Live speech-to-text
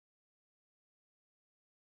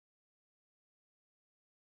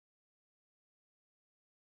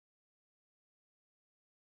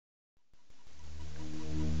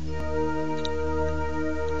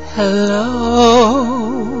Hello,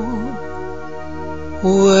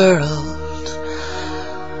 world.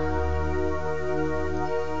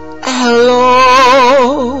 Hello,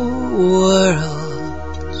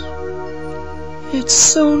 world. It's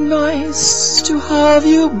so nice to have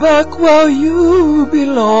you back where you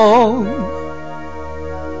belong.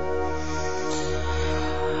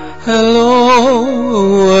 Hello,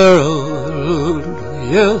 world.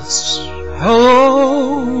 Yes,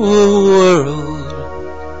 hello, world.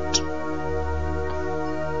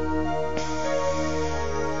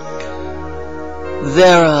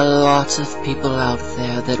 There are a lot of people out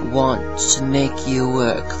there that want to make you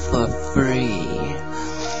work for free.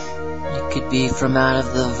 It could be from out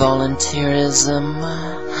of the volunteerism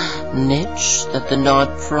niche that the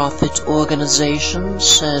non-profit organization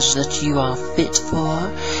says that you are fit for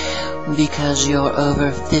because you're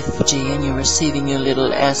over 50 and you're receiving your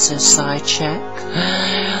little SSI check.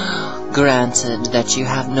 Granted that you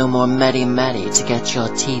have no more medi to get your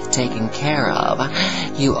teeth taken care of,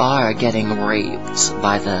 you are getting raped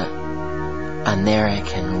by the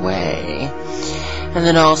American way. And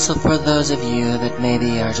then also for those of you that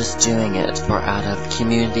maybe are just doing it for out of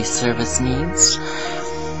community service needs,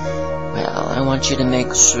 well, I want you to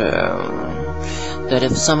make sure that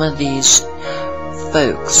if some of these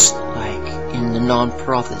folks, like in the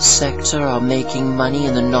non-profit sector, are making money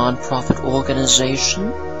in the non-profit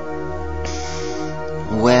organization,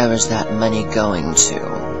 where is that money going to?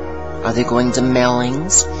 Are they going to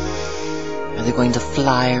mailings? Are they going to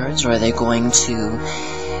flyers? Or are they going to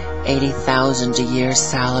 $80,000 a year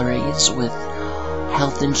salaries with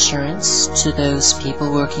health insurance to those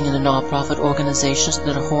people working in the non-profit organizations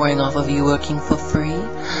that are whoring off of you working for free?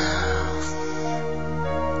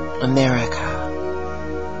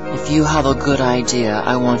 America, if you have a good idea,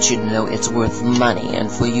 I want you to know it's worth money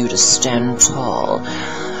and for you to stand tall.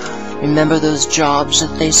 Remember those jobs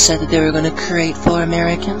that they said that they were going to create for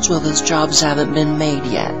Americans? Well, those jobs haven't been made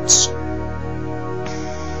yet.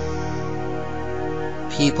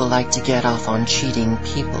 People like to get off on cheating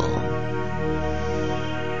people.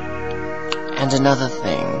 And another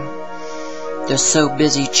thing, they're so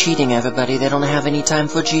busy cheating everybody they don't have any time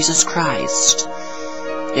for Jesus Christ.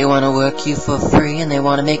 They want to work you for free and they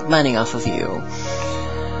want to make money off of you.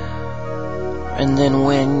 And then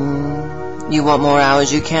when you want more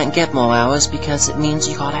hours, you can't get more hours because it means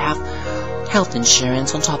you gotta have health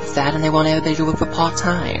insurance on top of that, and they want everybody to work for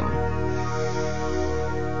part-time.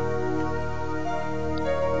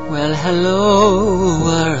 Well, hello,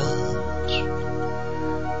 world.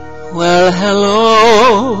 Well,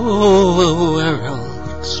 hello, world.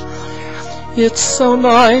 It's so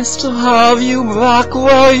nice to have you back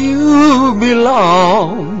where you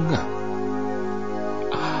belong.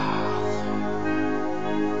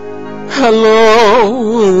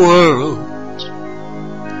 Hello, world.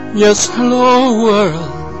 Yes, hello, world.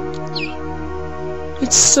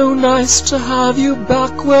 It's so nice to have you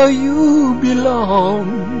back where you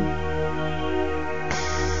belong.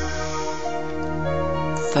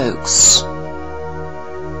 Folks,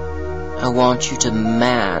 I want you to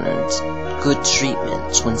demand good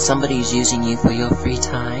treatment when somebody's using you for your free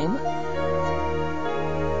time.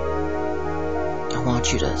 I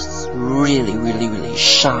want you to really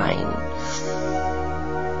shine.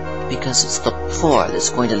 Because it's the poor that's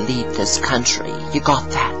going to lead this country. You got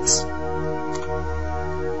that?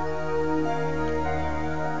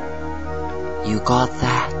 You got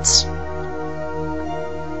that?